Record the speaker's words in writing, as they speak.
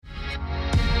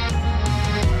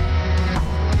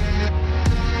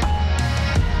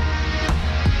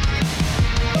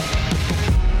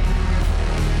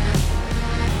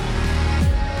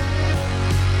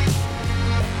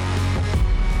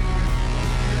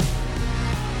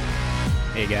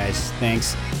Hey guys,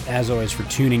 thanks as always for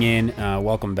tuning in.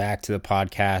 Welcome back to the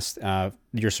podcast.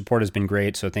 Your support has been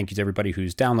great, so thank you to everybody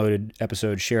who's downloaded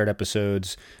episodes, shared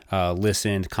episodes,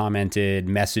 listened, commented,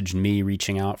 messaged me,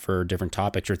 reaching out for different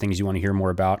topics or things you want to hear more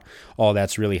about. All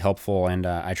that's really helpful, and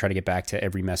I try to get back to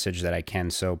every message that I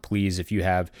can. So please, if you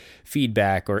have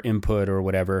feedback or input or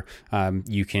whatever,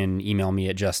 you can email me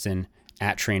at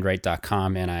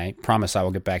justin@trainedright.com, and I promise I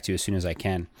will get back to you as soon as I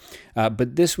can.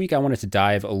 But this week I wanted to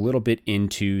dive a little bit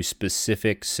into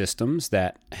specific systems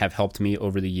that have helped me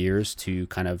over the years to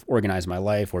kind of organize my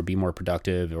life or be more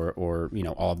productive or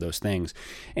all of those things.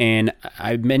 And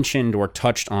I mentioned or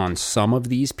touched on some of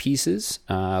these pieces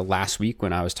last week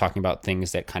when I was talking about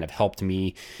things that kind of helped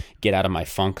me get out of my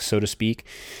funk, so to speak.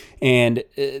 And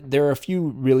there are a few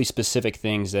really specific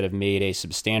things that have made a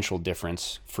substantial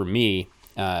difference for me.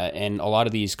 And a lot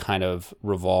of these kind of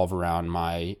revolve around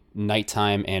my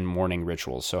nighttime and morning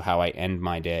rituals. So how I end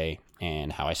my day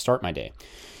and how I start my day.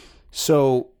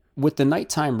 So with the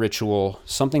nighttime ritual,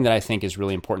 something that I think is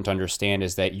really important to understand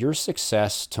is that your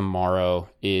success tomorrow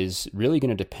is really going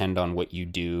to depend on what you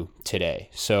do today.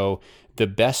 So the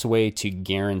best way to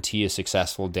guarantee a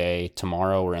successful day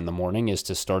tomorrow or in the morning is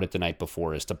to start it the night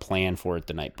before, is to plan for it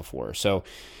the night before. So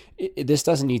this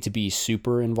doesn't need to be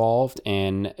super involved.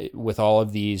 And with all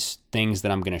of these things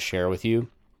that I'm going to share with you,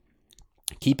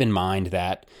 keep in mind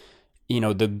that,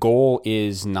 the goal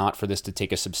is not for this to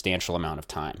take a substantial amount of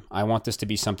time. I want this to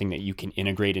be something that you can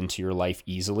integrate into your life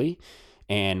easily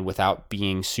and without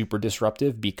being super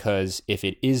disruptive, because if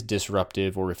it is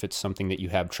disruptive or if it's something that you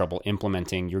have trouble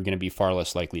implementing, you're going to be far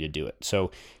less likely to do it.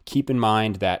 So keep in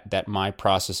mind that my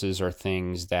processes are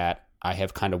things that I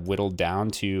have kind of whittled down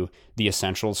to the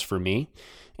essentials for me.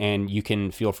 And you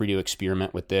can feel free to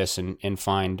experiment with this and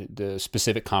find the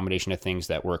specific combination of things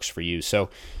that works for you. So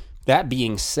that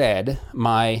being said,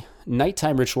 my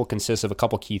nighttime ritual consists of a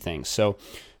couple key things. So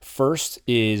first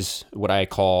is what I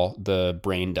call the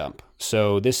brain dump.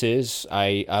 So this is,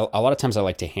 a lot of times I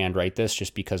like to handwrite this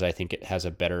just because I think it has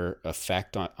a better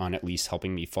effect on at least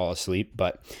helping me fall asleep.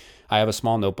 But I have a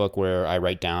small notebook where I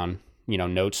write down,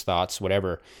 notes, thoughts,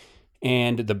 whatever.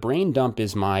 And the brain dump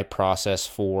is my process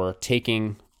for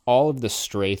taking all of the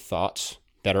stray thoughts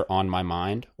that are on my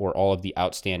mind, or all of the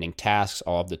outstanding tasks,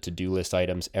 all of the to-do list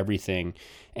items, everything,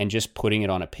 and just putting it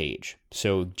on a page.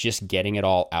 So just getting it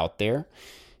all out there.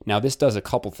 Now, this does a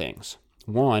couple things.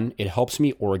 One, it helps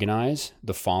me organize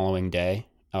the following day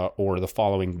or the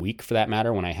following week, for that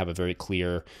matter, when I have a very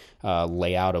clear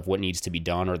layout of what needs to be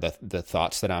done, or the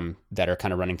thoughts that are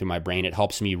kind of running through my brain. It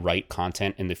helps me write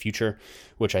content in the future,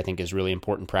 which I think is really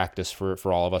important practice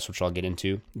for all of us, which I'll get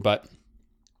into. But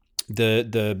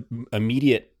the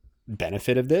immediate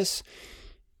benefit of this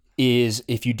is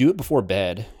if you do it before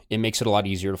bed, it makes it a lot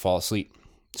easier to fall asleep.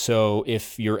 So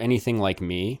if you're anything like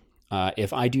me,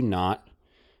 if I do not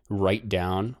write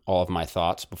down all of my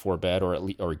thoughts before bed,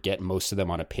 or get most of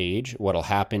them on a page, what'll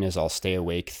happen is I'll stay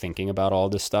awake thinking about all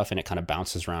this stuff, and it kind of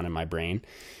bounces around in my brain.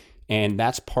 And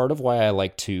that's part of why I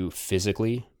like to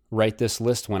physically write this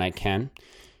list when I can,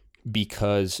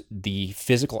 because the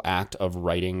physical act of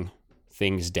writing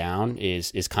things down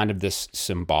is kind of this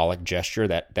symbolic gesture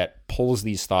that pulls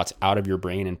these thoughts out of your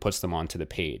brain and puts them onto the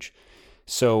page.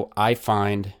 So I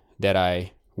find that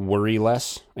I worry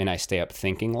less and I stay up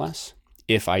thinking less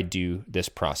if I do this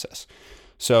process.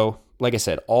 So like I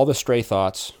said, all the stray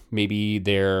thoughts, maybe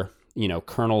they're,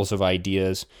 kernels of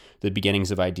ideas, the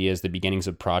beginnings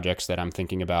of projects that I'm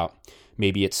thinking about.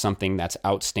 Maybe it's something that's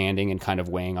outstanding and kind of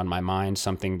weighing on my mind,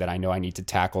 something that I know I need to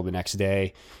tackle the next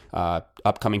day,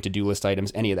 upcoming to-do list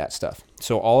items, any of that stuff.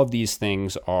 So all of these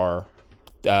things are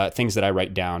things that I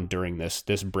write down during this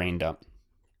brain dump.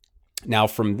 Now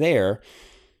from there,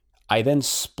 I then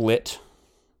split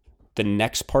the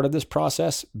next part of this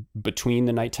process between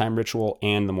the nighttime ritual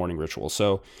and the morning ritual.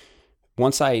 So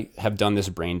once I have done this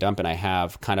brain dump and I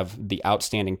have kind of the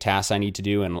outstanding tasks I need to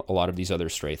do and a lot of these other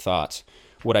stray thoughts,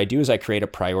 what I do is I create a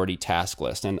priority task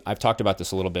list. And I've talked about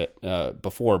this a little bit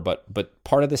before, but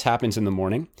part of this happens in the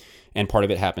morning and part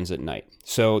of it happens at night.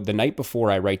 So the night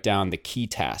before, I write down the key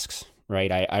tasks,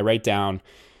 right? I write down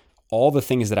all the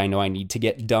things that I know I need to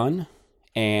get done,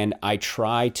 and I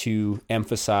try to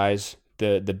emphasize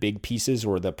the big pieces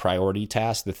or the priority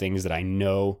tasks, the things that I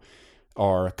know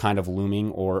are kind of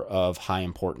looming or of high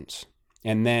importance.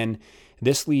 And then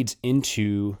this leads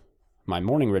into my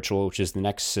morning ritual, which is the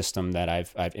next system that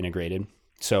I've integrated.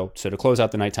 So to close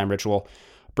out the nighttime ritual,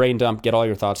 brain dump, get all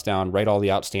your thoughts down, write all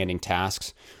the outstanding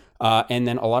tasks. And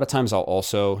then a lot of times I'll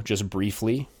also just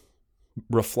briefly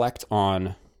reflect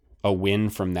on a win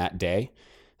from that day.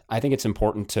 I think it's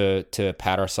important to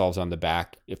pat ourselves on the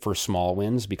back for small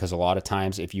wins, because a lot of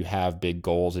times if you have big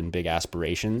goals and big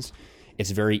aspirations,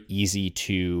 it's very easy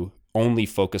to only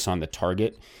focus on the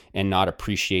target and not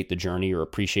appreciate the journey or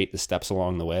appreciate the steps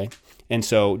along the way. And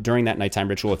so during that nighttime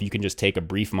ritual, if you can just take a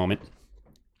brief moment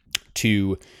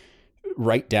to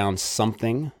write down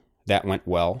something that went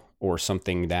well or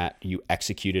something that you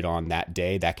executed on that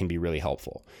day, that can be really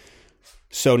helpful.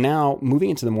 So now moving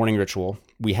into the morning ritual,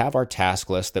 we have our task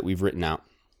list that we've written out.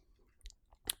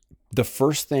 The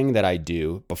first thing that I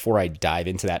do before I dive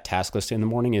into that task list in the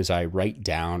morning is I write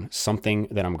down something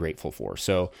that I'm grateful for.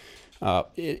 So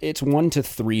it's 1 to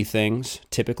 3 things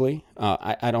typically.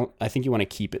 I think you want to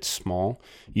keep it small.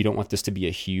 You don't want this to be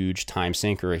a huge time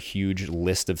sink or a huge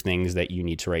list of things that you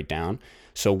need to write down.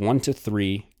 So 1 to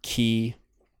 3 key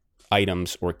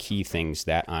items or key things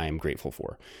that I'm grateful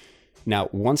for. Now,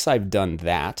 once I've done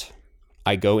that,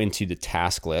 I go into the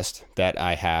task list that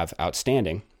I have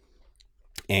outstanding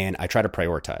and I try to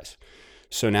prioritize.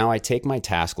 So now I take my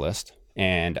task list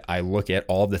and I look at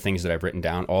all of the things that I've written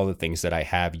down, all the things that I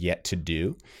have yet to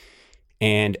do.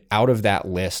 And out of that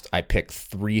list, I pick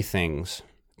 3 things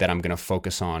that I'm going to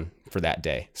focus on for that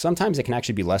day. Sometimes it can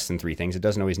actually be less than 3 things. It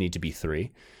doesn't always need to be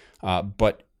 3,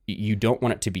 but you don't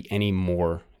want it to be any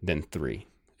more than 3.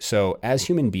 So as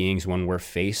human beings, when we're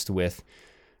faced with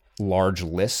large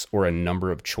lists or a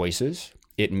number of choices,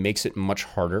 it makes it much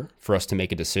harder for us to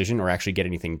make a decision or actually get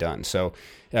anything done. So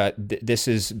this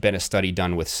has been a study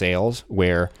done with sales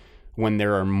where when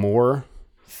there are more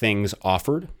things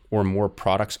offered or more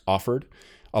products offered,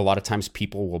 a lot of times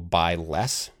people will buy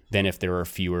less than if there are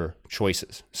fewer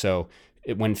choices. So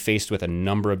when faced with a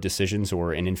number of decisions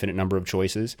or an infinite number of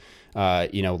choices,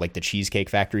 like the Cheesecake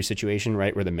Factory situation,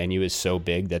 right, where the menu is so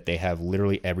big that they have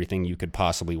literally everything you could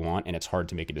possibly want and it's hard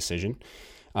to make a decision.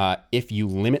 If you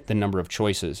limit the number of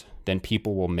choices, then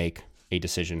people will make a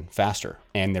decision faster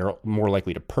and they're more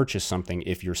likely to purchase something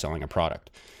if you're selling a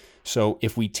product. So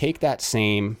if we take that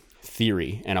same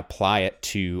theory and apply it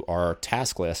to our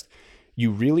task list,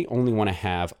 you really only want to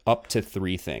have up to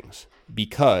 3 things,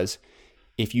 because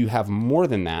if you have more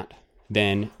than that,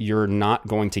 then you're not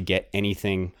going to get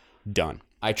anything done.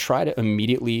 I try to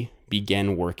immediately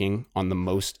begin working on the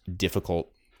most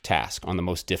difficult task, on the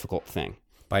most difficult thing.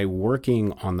 By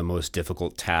working on the most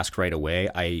difficult task right away,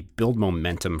 I build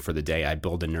momentum for the day. I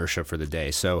build inertia for the day.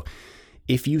 So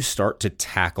if you start to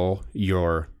tackle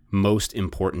your most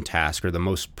important task or the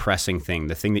most pressing thing,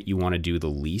 the thing that you want to do the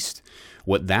least,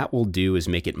 what that will do is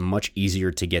make it much easier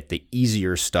to get the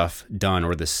easier stuff done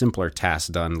or the simpler tasks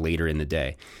done later in the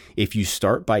day. If you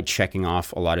start by checking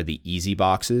off a lot of the easy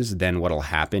boxes, then what'll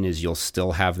happen is you'll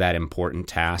still have that important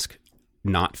task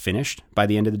not finished by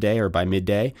the end of the day or by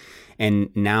midday.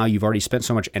 And now you've already spent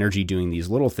so much energy doing these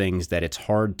little things that it's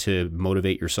hard to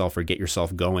motivate yourself or get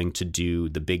yourself going to do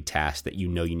the big task that you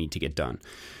know you need to get done.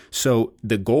 So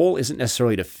the goal isn't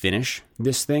necessarily to finish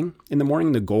this thing in the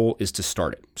morning. The goal is to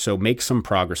start it. So make some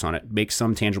progress on it, make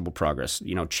some tangible progress,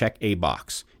 check a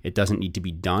box. It doesn't need to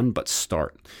be done, but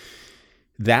start.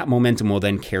 That momentum will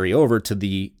then carry over to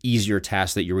the easier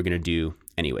task that you were going to do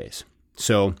anyways.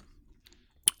 So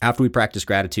after we practice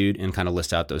gratitude and kind of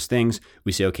list out those things,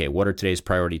 we say, okay, what are today's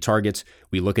priority targets?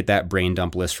 We look at that brain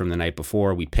dump list from the night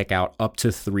before. We pick out up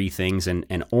to 3 things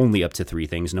and only up to 3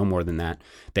 things, no more than that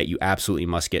you absolutely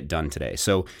must get done today.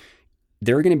 So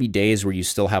there are going to be days where you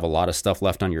still have a lot of stuff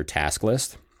left on your task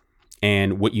list.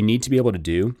 And what you need to be able to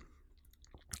do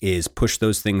is push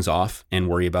those things off and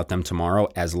worry about them tomorrow,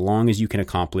 as long as you can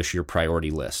accomplish your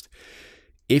priority list.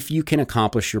 If you can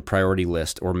accomplish your priority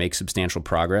list or make substantial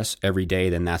progress every day,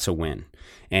 then that's a win.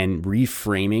 And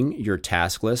reframing your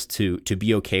task list to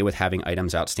be okay with having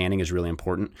items outstanding is really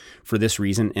important for this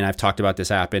reason. And I've talked about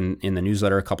this app in the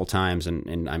newsletter a couple times,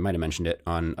 and I might have mentioned it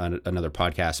on another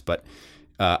podcast, but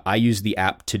I use the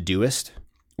app Todoist,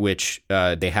 which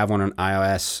they have one on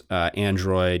iOS,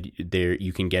 Android. There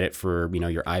you can get it for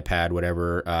your iPad,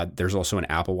 whatever. There's also an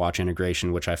Apple Watch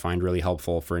integration, which I find really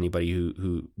helpful for anybody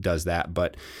who does that.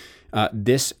 But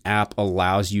this app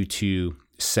allows you to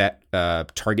set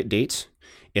target dates.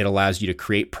 It allows you to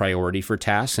create priority for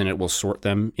tasks, and it will sort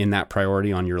them in that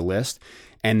priority on your list.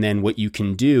 And then what you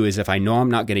can do is, if I know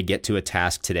I'm not going to get to a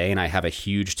task today and I have a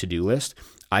huge to-do list,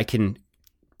 I can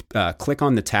click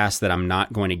on the tasks that I'm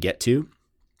not going to get to.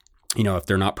 If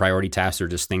they're not priority tasks or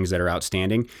just things that are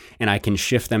outstanding, and I can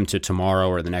shift them to tomorrow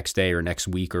or the next day or next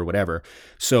week or whatever.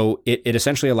 So it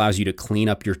essentially allows you to clean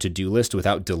up your to-do list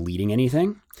without deleting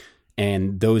anything.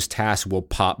 and those tasks will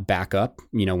pop back up,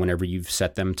 whenever you've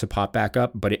set them to pop back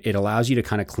up. But it allows you to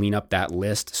kind of clean up that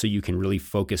list so you can really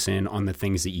focus in on the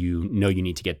things that you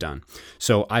need to get done.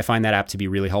 So I find that app to be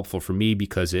really helpful for me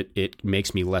because it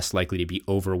makes me less likely to be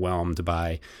overwhelmed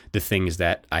by the things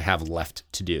that I have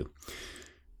left to do.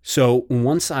 So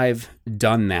once I've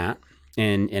done that,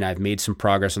 and I've made some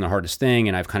progress on the hardest thing,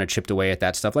 and I've kind of chipped away at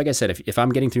that stuff, like I said, if I'm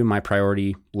getting through my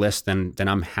priority list, then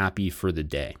I'm happy for the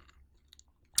day.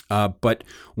 But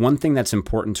one thing that's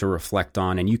important to reflect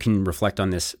on, and you can reflect on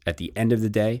this at the end of the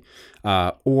day,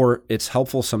 or it's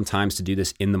helpful sometimes to do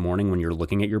this in the morning when you're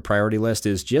looking at your priority list,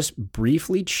 is just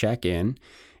briefly check in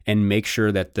and make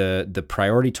sure that the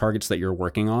priority targets that you're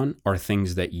working on are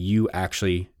things that you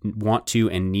actually want to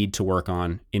and need to work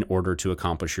on in order to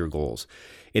accomplish your goals.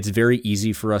 It's very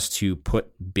easy for us to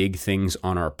put big things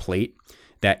on our plate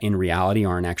that in reality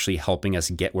aren't actually helping us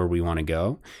get where we want to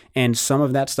go. And some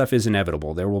of that stuff is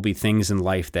inevitable. There will be things in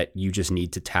life that you just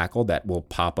need to tackle that will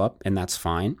pop up, and that's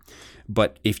fine.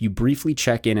 But if you briefly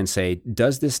check in and say,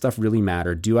 does this stuff really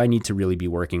matter? Do I need to really be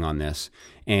working on this?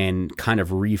 And kind of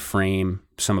reframe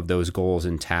some of those goals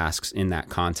and tasks in that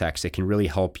context, it can really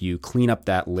help you clean up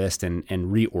that list and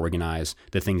reorganize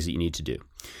the things that you need to do.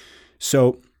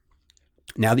 So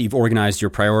now that you've organized your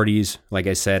priorities, like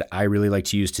I said, I really like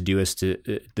to use the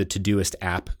Todoist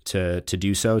app to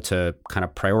do so, to kind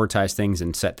of prioritize things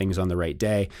and set things on the right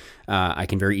day. I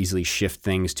can very easily shift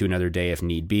things to another day if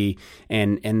need be.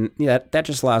 And that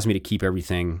just allows me to keep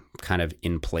everything kind of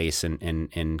in place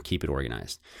and keep it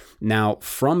organized. Now,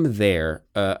 from there,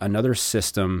 another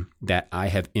system that I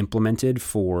have implemented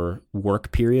for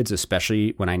work periods,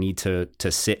 especially when I need to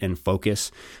sit and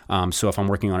focus. So if I'm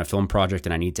working on a film project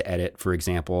and I need to edit, for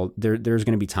example, there's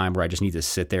going to be time where I just need to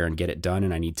sit there and get it done,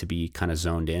 and I need to be kind of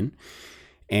zoned in.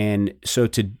 And so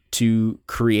to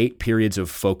create periods of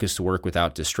focused work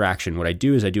without distraction, what I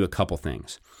do is I do a couple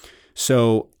things.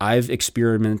 So I've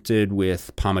experimented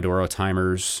with Pomodoro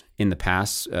timers in the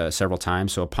past several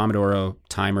times. So a Pomodoro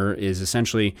timer is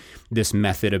essentially this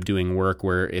method of doing work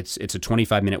where it's a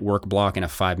 25-minute work block and a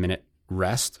 5-minute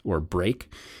rest or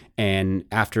break. And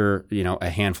after, a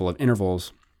handful of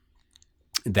intervals,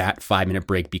 that 5-minute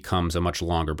break becomes a much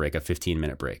longer break, a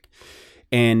 15-minute break.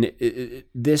 And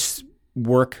this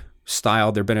work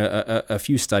style, there have been a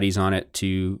few studies on it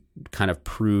to kind of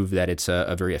prove that it's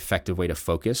a very effective way to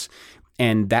focus.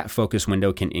 And that focus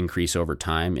window can increase over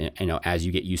time. As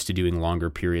you get used to doing longer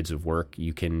periods of work,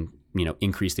 you can,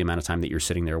 increase the amount of time that you're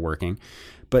sitting there working.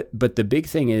 But the big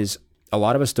thing is, a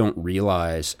lot of us don't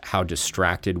realize how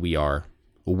distracted we are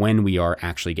when we are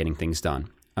actually getting things done.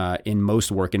 In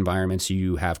most work environments,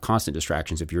 you have constant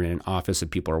distractions. If you're in an office and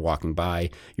people are walking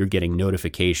by, you're getting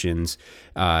notifications.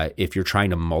 If you're trying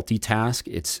to multitask,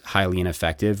 it's highly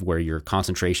ineffective, where your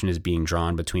concentration is being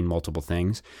drawn between multiple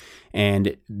things.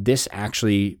 And this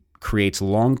actually creates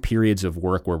long periods of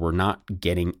work where we're not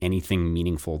getting anything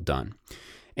meaningful done.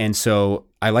 And so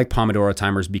I like Pomodoro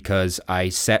timers because I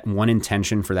set one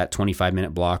intention for that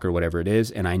 25-minute block or whatever it is,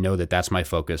 and I know that that's my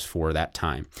focus for that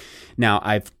time. Now,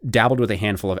 I've dabbled with a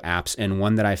handful of apps, and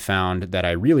one that I found that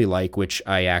I really like, which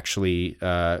I actually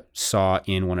saw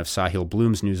in one of Sahil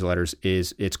Bloom's newsletters,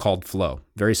 it's called Flow.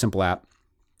 Very simple app.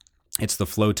 It's the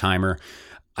Flow timer.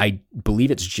 I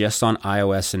believe it's just on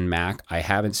iOS and Mac. I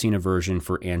haven't seen a version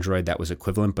for Android that was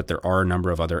equivalent, but there are a number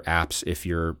of other apps if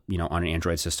you're, on an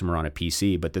Android system or on a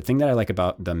PC. But the thing that I like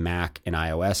about the Mac and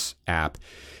iOS app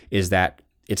is that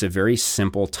it's a very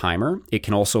simple timer. It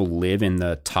can also live in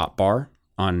the top bar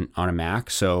on a Mac.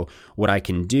 So what I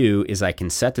can do is I can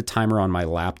set the timer on my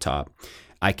laptop.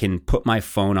 I can put my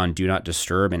phone on Do Not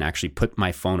Disturb and actually put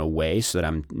my phone away so that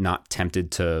I'm not tempted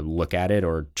to look at it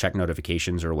or check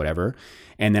notifications or whatever.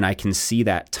 And then I can see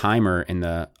that timer in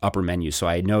the upper menu. So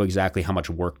I know exactly how much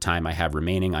work time I have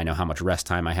remaining. I know how much rest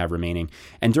time I have remaining.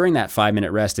 And during that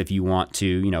 5-minute rest, if you want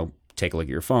to, take a look at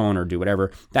your phone or do whatever,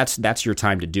 that's your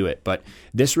time to do it. But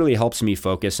this really helps me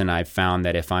focus. And I've found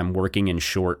that if I'm working in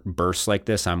short bursts like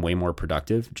this, I'm way more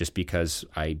productive, just because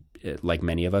I, like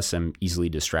many of us, am easily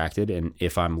distracted. And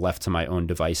if I'm left to my own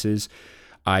devices,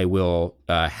 I will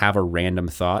have a random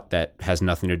thought that has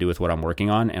nothing to do with what I'm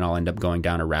working on, and I'll end up going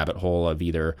down a rabbit hole of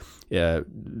either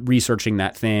researching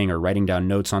that thing or writing down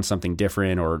notes on something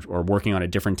different or working on a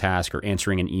different task or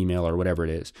answering an email or whatever it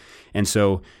is. And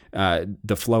so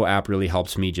the Flow app really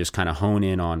helps me just kind of hone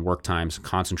in on work times,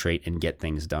 concentrate, and get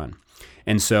things done.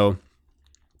 And so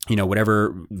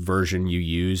whatever version you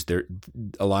use,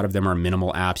 a lot of them are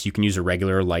minimal apps. You can use a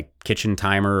regular like kitchen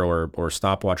timer or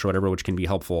stopwatch or whatever, which can be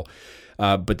helpful.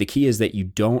 But the key is that you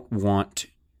don't want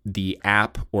the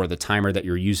app or the timer that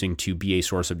you're using to be a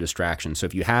source of distraction. So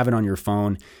if you have it on your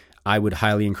phone, I would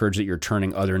highly encourage that you're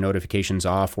turning other notifications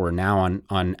off, or now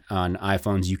on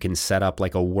iPhones, you can set up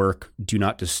like a work do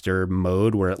not disturb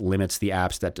mode where it limits the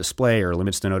apps that display or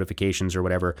limits the notifications or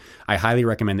whatever. I highly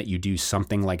recommend that you do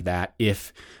something like that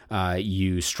if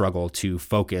you struggle to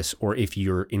focus, or if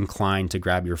you're inclined to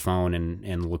grab your phone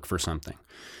and look for something.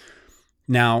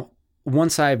 Now,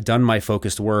 once I've done my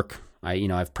focused work,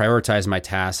 I've prioritized my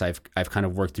tasks. I've kind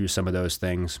of worked through some of those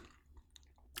things.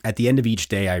 At the end of each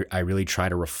day, I really try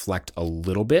to reflect a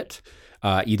little bit,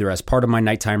 either as part of my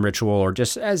nighttime ritual or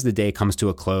just as the day comes to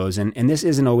a close. And this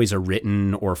isn't always a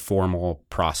written or formal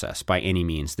process by any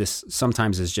means. This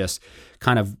sometimes is just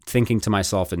kind of thinking to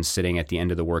myself and sitting at the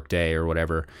end of the workday or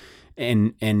whatever,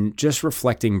 and just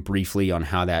reflecting briefly on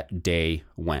how that day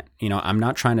went. I'm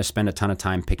not trying to spend a ton of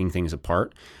time picking things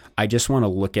apart. I just want to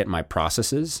look at my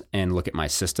processes and look at my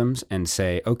systems and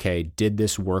say, okay, did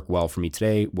this work well for me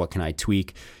today? What can I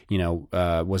tweak?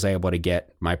 Was I able to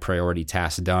get my priority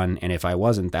tasks done? And if I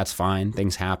wasn't, that's fine.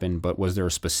 Things happen. But was there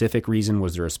a specific reason?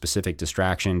 Was there a specific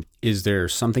distraction? Is there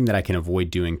something that I can avoid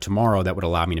doing tomorrow that would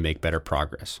allow me to make better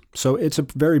progress? So it's a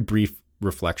very brief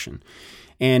reflection.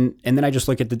 And then I just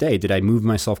look at the day. Did I move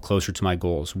myself closer to my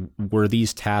goals? Were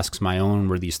these tasks my own?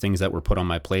 Were these things that were put on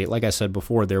my plate? Like I said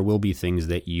before, there will be things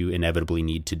that you inevitably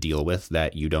need to deal with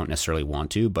that you don't necessarily want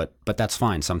to, but that's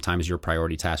fine. Sometimes your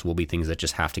priority tasks will be things that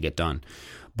just have to get done.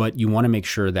 But you want to make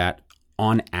sure that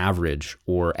on average,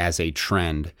 or as a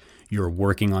trend, you're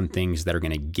working on things that are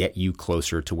going to get you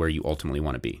closer to where you ultimately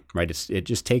want to be, right? It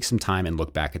just takes some time and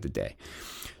look back at the day.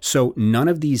 So none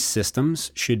of these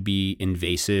systems should be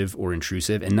invasive or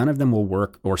intrusive, and none of them will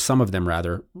work, or some of them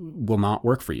rather, will not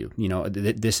work for you.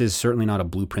 This is certainly not a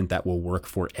blueprint that will work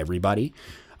for everybody.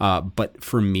 But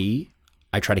for me,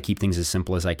 I try to keep things as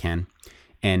simple as I can.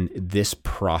 And this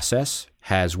process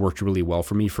has worked really well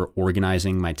for me for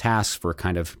organizing my tasks, for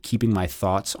kind of keeping my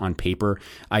thoughts on paper.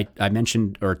 I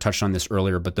mentioned or touched on this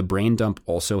earlier, but the brain dump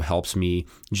also helps me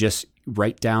just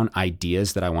write down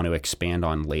ideas that I want to expand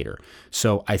on later.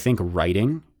 So I think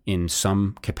writing in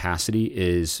some capacity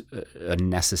is a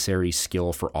necessary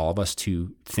skill for all of us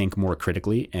to think more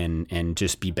critically and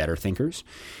just be better thinkers.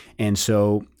 And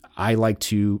so I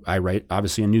write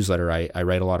obviously a newsletter. I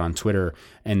write a lot on Twitter,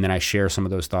 and then I share some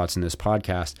of those thoughts in this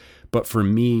podcast. But for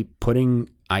me, putting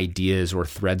ideas or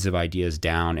threads of ideas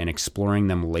down and exploring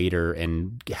them later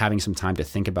and having some time to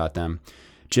think about them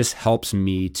just helps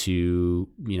me to,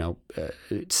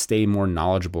 stay more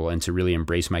knowledgeable and to really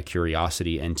embrace my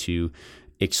curiosity and to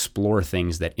explore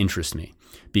things that interest me,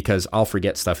 because I'll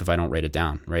forget stuff if I don't write it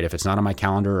down, right? If it's not on my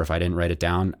calendar, or if I didn't write it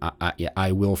down,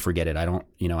 I will forget it. I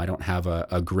don't have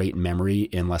a great memory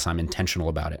unless I'm intentional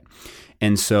about it.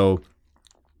 And so,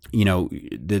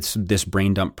 this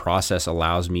brain dump process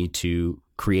allows me to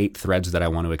create threads that I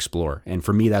want to explore. And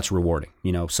for me, that's rewarding.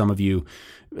 Some of you,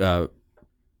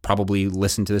 probably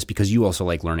listen to this because you also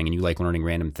like learning and you like learning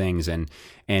random things. And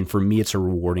for me, it's a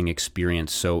rewarding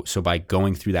experience. So by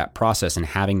going through that process and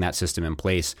having that system in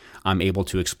place, I'm able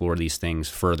to explore these things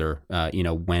further,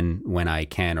 when I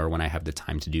can, or when I have the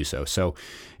time to do so. So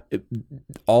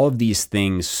all of these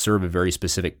things serve a very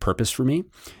specific purpose for me,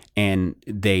 and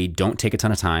they don't take a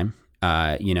ton of time.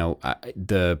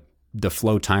 The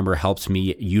flow timer helps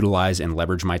me utilize and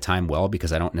leverage my time well,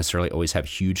 because I don't necessarily always have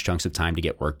huge chunks of time to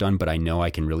get work done, but I know I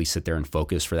can really sit there and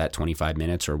focus for that 25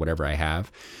 minutes or whatever I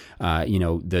have.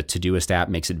 The Todoist app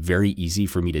makes it very easy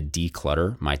for me to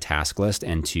declutter my task list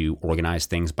and to organize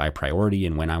things by priority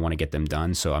and when I want to get them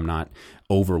done. So I'm not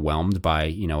overwhelmed by,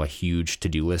 a huge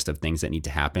to-do list of things that need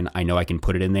to happen. I know I can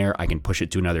put it in there. I can push it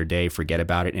to another day, forget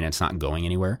about it, and it's not going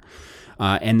anywhere.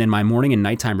 And then my morning and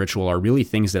nighttime ritual are really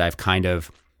things that I've kind of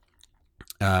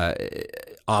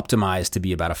optimized to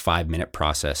be about a 5-minute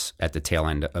process at the tail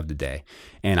end of the day.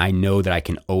 And I know that I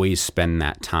can always spend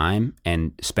that time,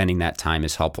 and spending that time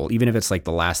is helpful. Even if it's like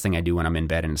the last thing I do when I'm in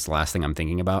bed and it's the last thing I'm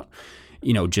thinking about,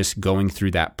 just going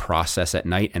through that process at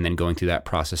night and then going through that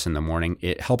process in the morning,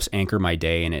 it helps anchor my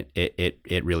day, and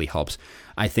it really helps.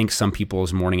 I think some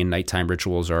people's morning and nighttime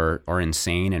rituals are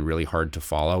insane and really hard to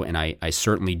follow. And I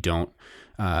certainly don't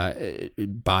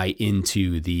buy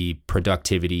into the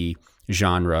productivity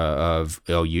genre of,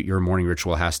 your morning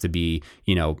ritual has to be,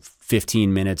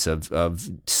 15 minutes of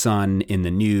sun in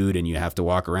the nude, and you have to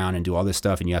walk around and do all this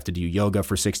stuff, and you have to do yoga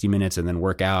for 60 minutes and then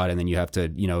work out, and then you have to,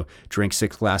 drink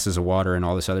 6 glasses of water and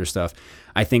all this other stuff.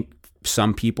 I think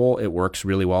some people, it works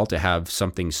really well to have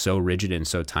something so rigid and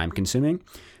so time consuming.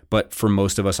 But for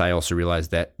most of us, I also realize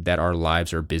that our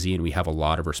lives are busy and we have a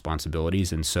lot of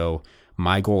responsibilities. And so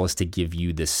My goal is to give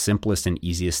you the simplest and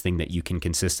easiest thing that you can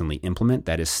consistently implement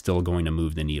that is still going to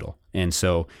move the needle. And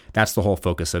so that's the whole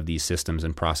focus of these systems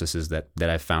and processes that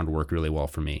I've found work really well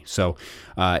for me. So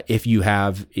if you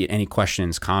have any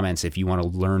questions, comments, if you want to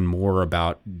learn more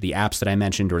about the apps that I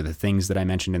mentioned or the things that I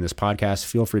mentioned in this podcast,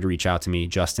 feel free to reach out to me,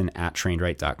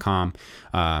 justin@trainedright.com.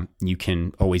 You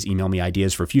can always email me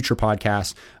ideas for future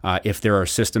podcasts. If there are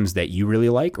systems that you really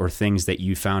like or things that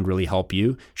you found really help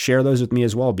you, share those with me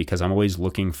as well, because I'm always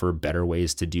looking for better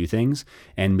ways to do things.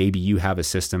 And maybe you have a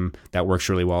system that works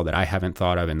really well that I haven't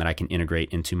thought of and that I can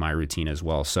integrate into my routine as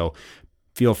well. So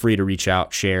feel free to reach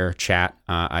out, share, chat.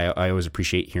 I always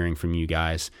appreciate hearing from you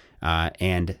guys.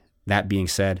 And that being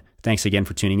said, thanks again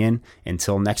for tuning in.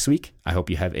 Until next week, I hope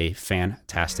you have a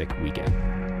fantastic weekend.